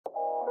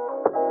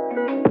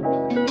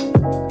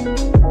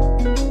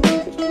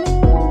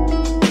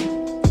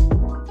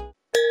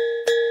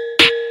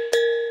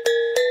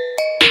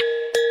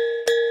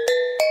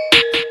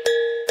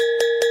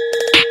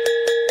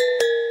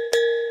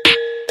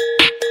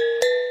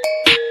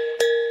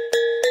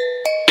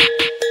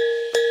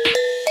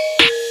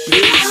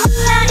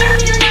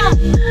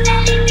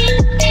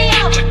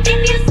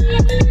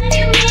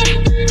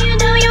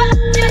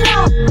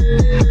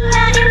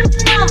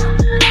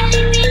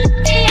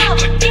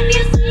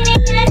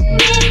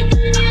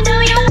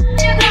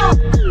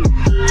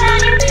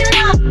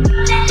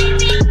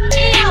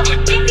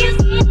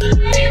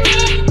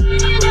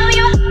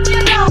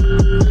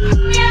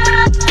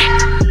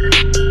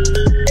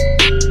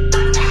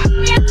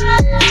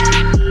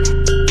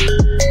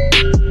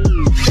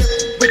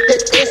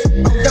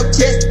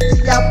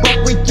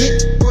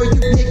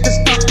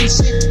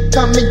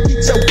Come and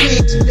get your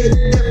wigs lit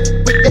up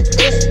with the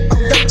S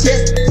on your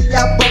chest. See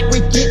how what we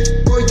get,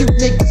 boy, you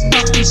niggas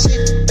talking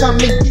shit. Come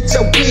and get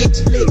your wigs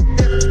lit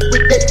up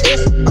with the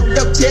S on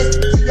your chest.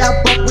 See how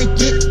what we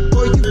get,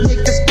 boy, you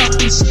niggas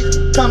talking shit.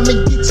 Come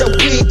and get your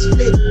wigs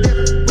lit up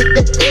with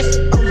the S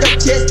on your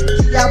chest.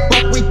 See how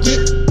what we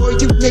get, boy,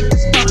 you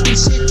niggas talking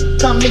shit.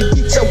 Come and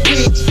get your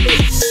wigs lit.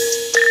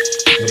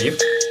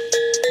 Дрифт?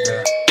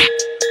 Да.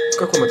 В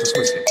каком это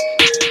смысле?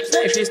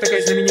 Знаешь, есть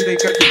такая знаменитая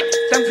картина.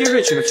 Там две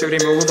женщины все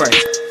время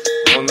улыбаются.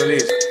 Мона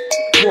Лиза.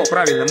 О,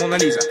 правильно, Мона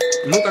Лиза.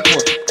 Ну так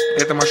вот,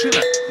 эта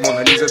машина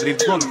Мона Лиза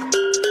дрифт-гонка.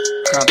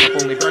 Хан по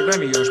полной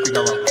программе ее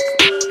нашпиговал.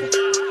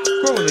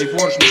 Кованые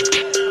поршни.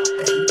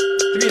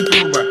 Твин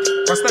турбо.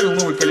 Поставил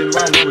новый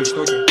коленвал, новые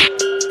штоки.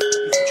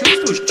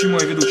 Чувствуешь, к чему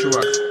я веду,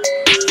 чувак?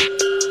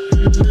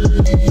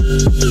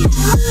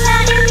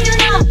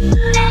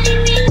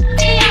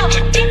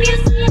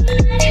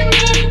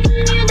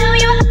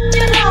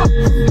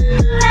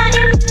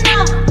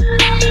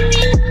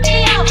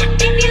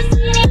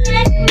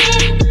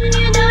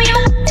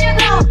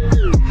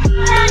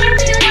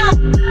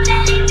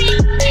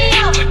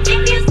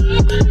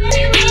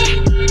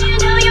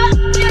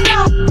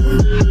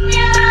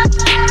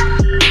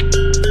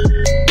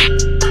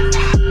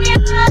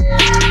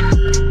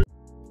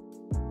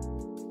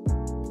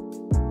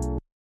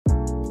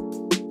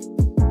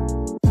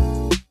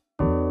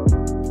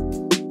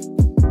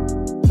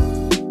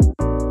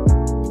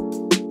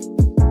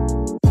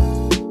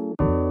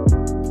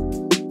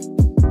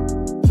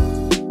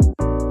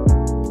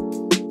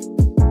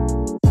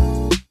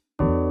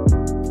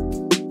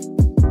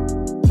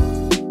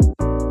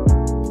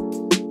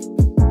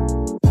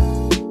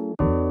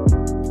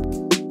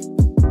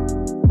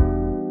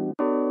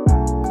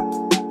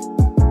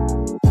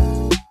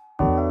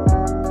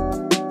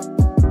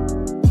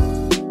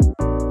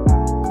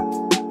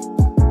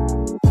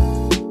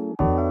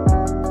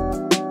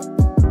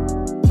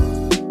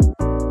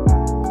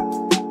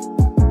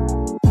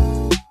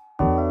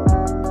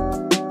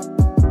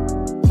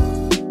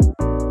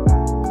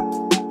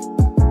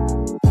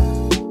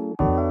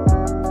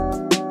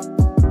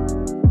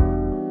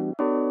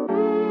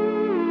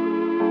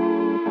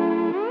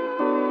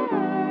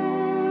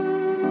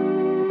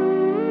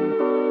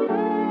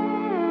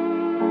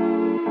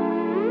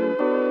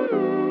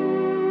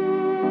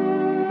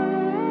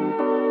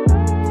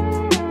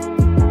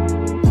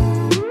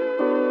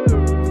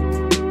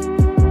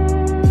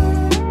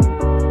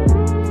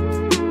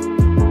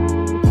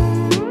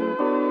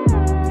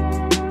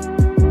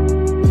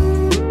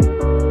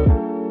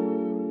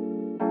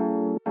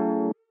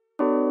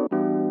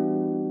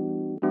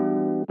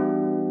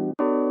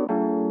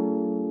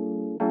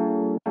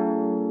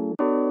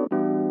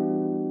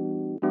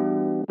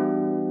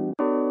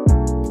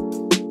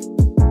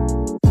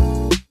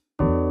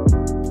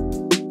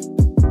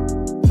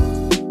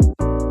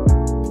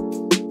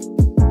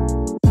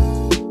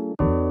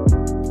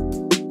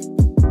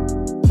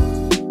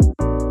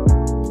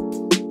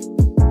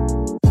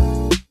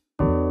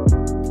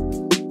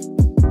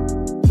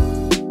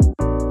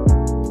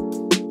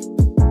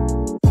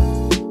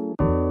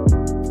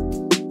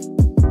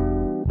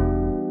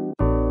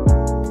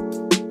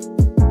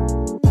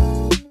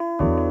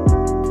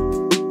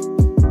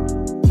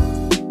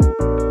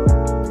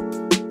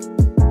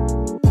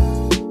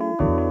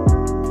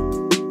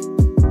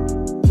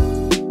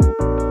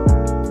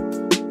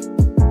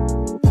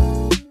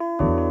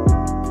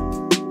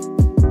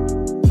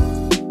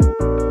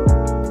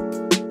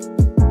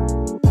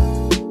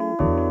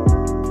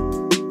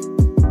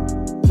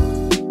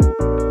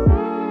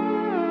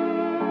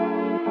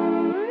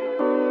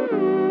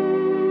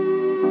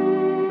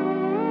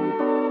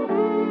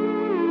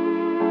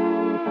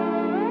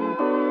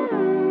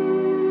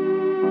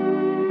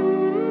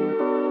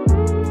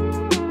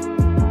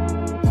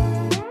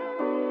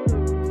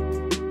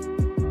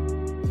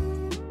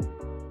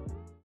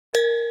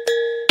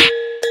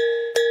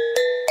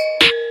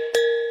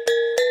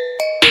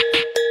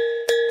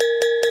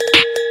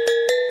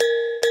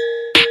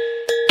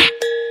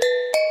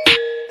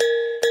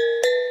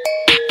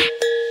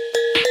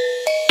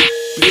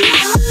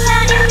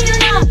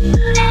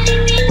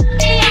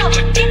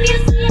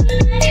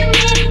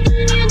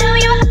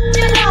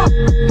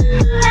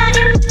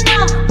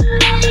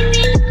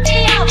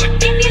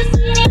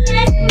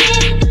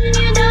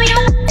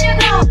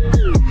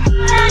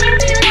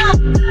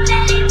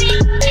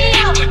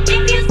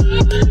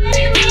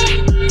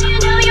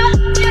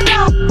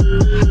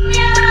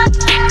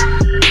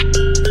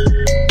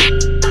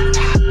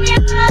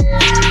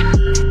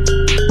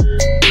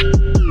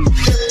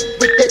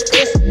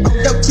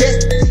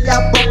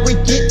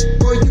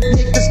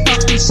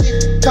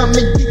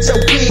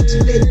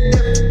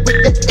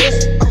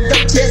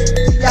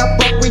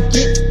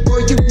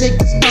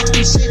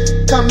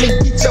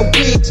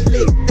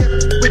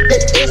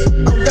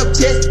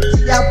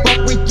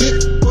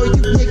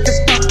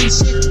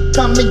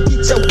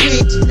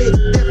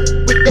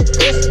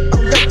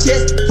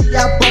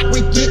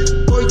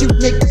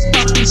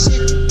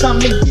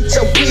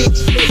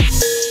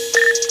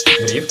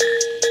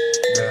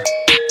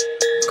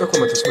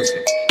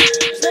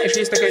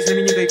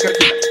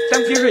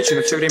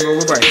 все время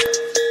улыбается.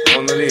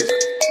 Мона Лиза.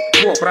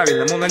 Во,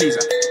 правильно, Мона Лиза.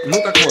 Ну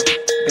так вот,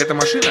 эта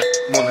машина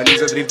Мона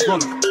Лиза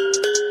дрифт-гонок.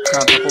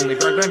 Хан по полной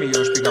программе ее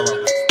нашпиговал.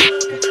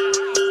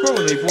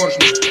 Кованые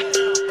поршни,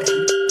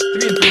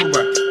 твин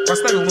турбо,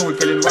 поставил новый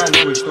коленвал,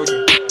 новые штоки.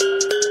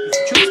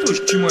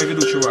 Чувствуешь, к чему я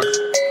веду, чувак?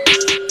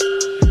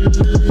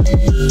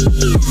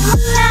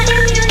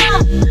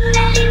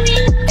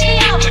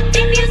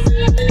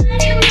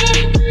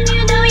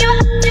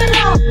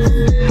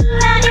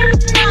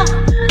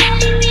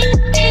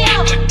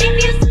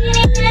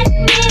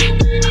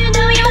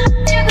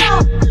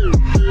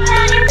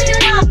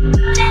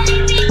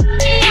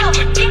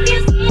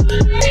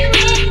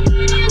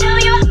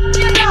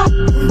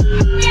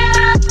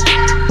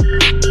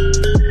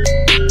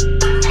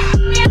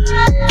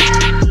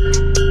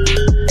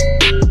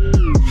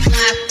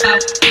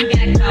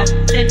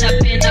 End up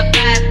in the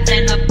bath.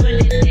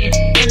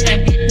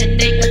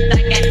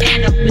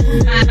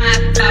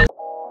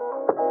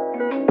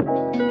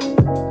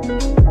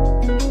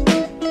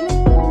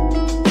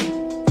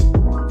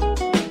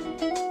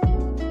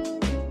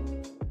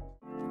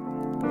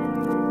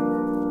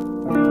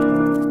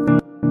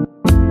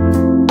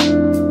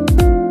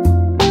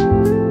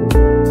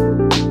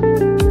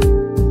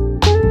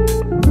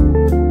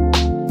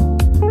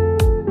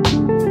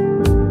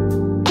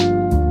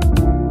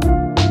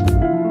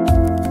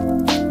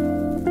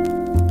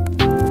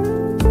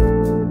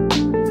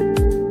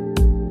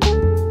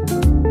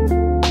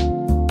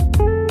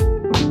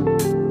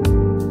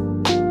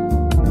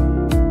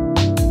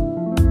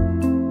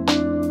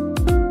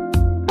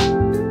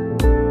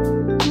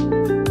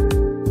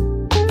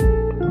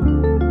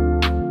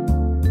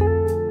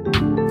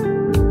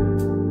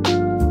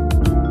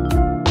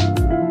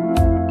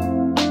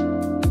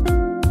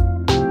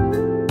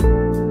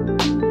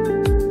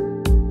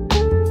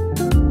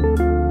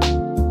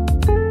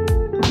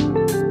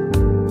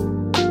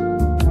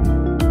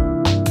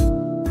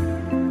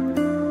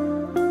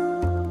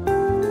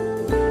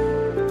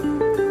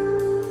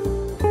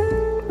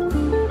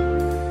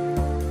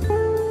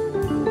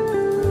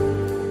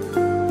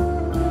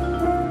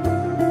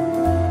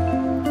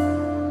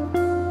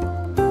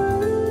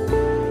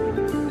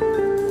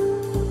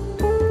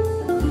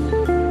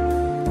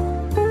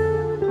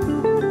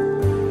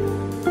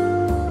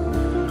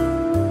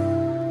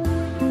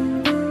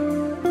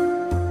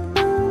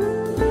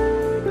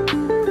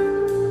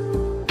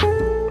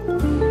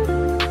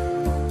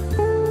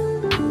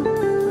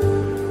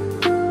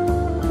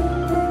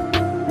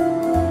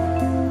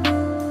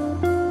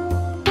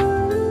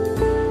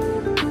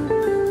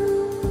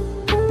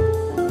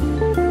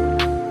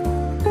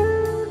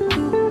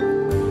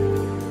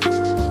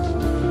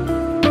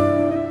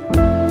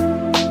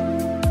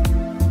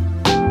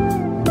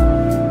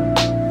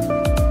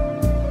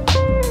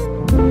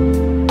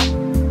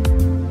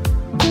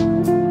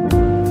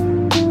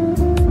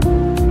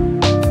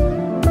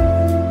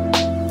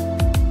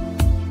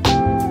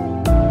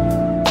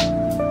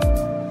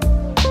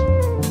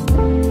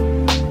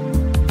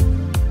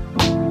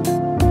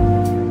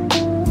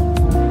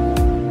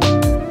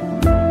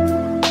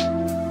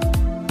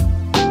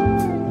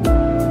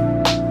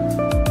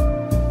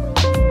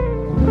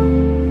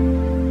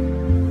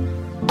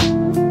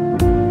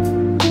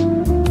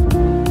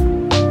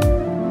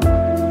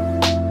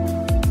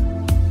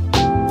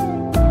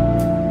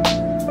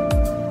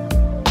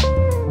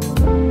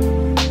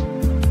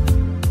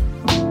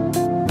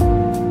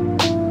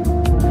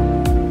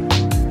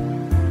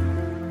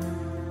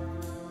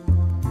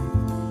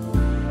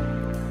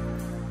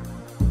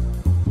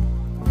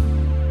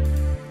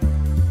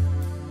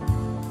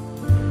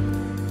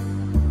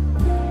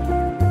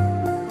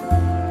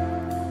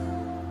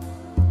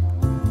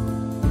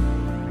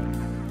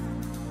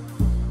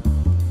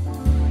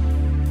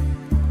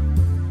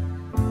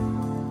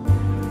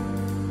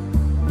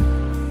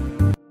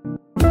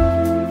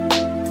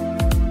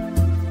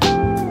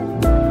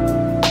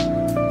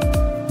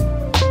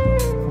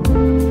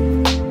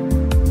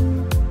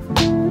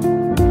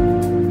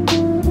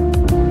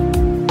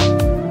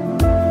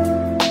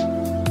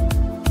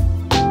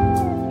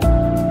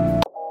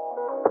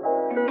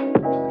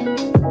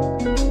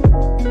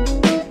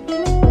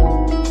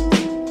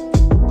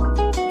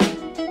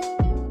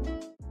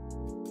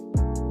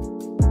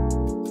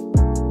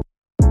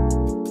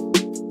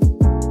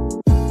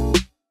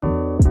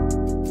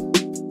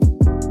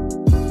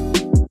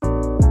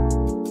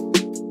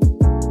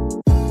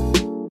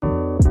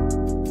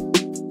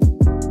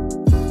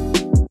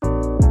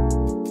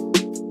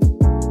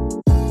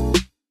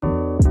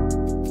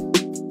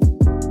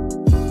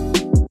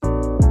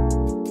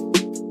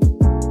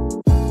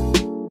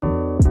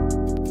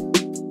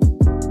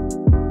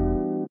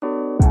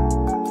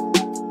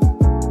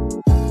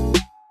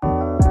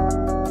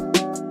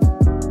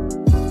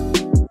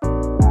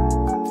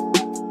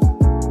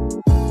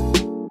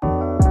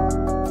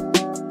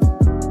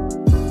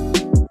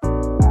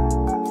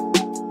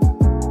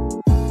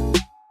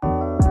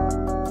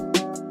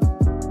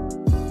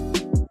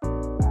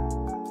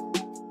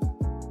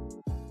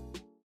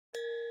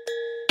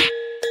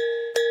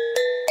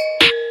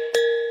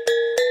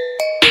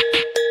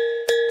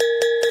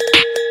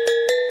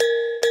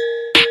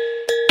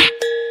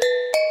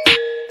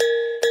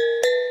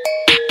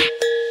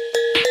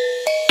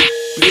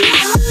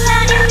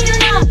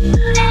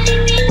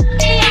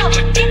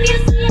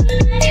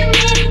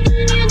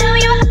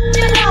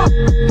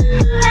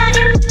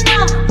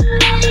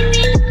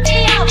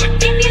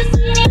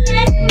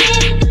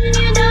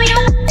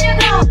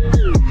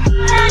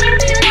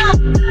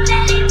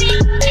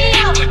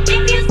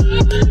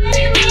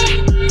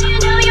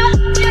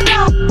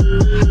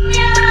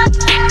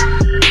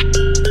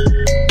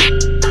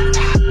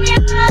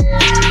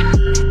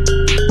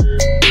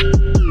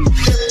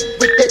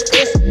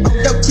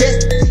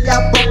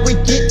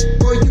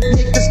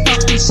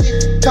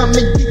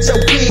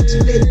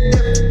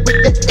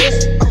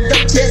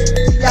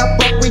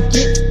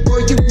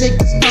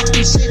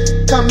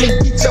 come and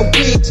get your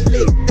wig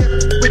split.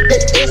 With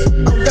that S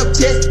on your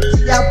chest,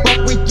 see how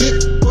buck we get.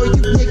 For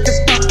you niggas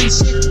poppin'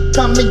 shit,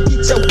 come and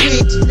get your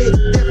wig split.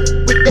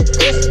 With that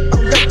S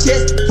on your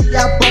chest, see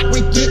how buck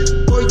we get.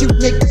 For you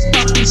niggas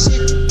poppin'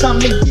 shit,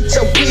 come and get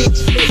your wig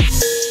split.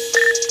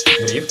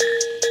 Дрифт?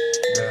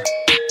 Да.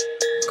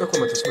 В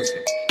каком это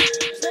смысле?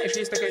 Знаешь,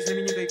 есть такая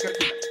знаменитая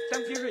картина.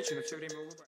 Там две женщины все время улыбаются.